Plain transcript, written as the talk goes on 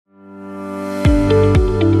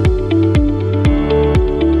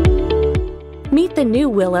the new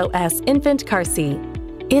Willow S infant car seat.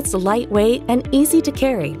 It's lightweight and easy to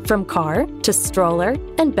carry from car to stroller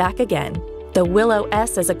and back again. The Willow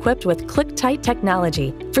S is equipped with ClickTight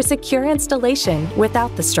technology for secure installation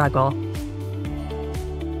without the struggle.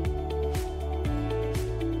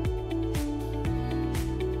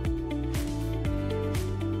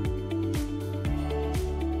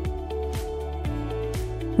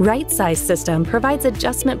 RightSize system provides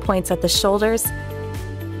adjustment points at the shoulders,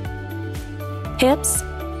 hips,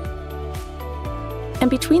 and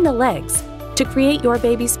between the legs to create your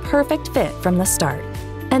baby's perfect fit from the start.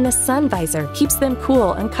 And the sun visor keeps them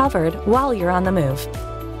cool and covered while you're on the move.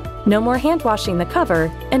 No more hand washing the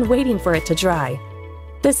cover and waiting for it to dry.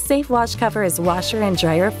 The SafeWash cover is washer and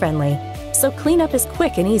dryer friendly, so cleanup is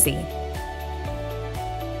quick and easy.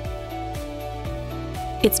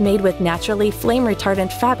 It's made with naturally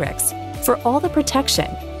flame-retardant fabrics for all the protection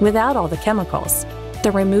without all the chemicals.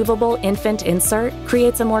 The removable infant insert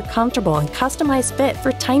creates a more comfortable and customized fit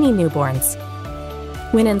for tiny newborns.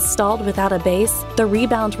 When installed without a base, the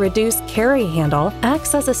ReboundReduce carry handle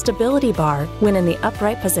acts as a stability bar when in the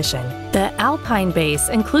upright position. The Alpine base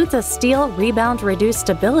includes a steel ReboundReduce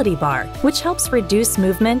Stability Bar, which helps reduce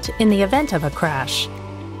movement in the event of a crash.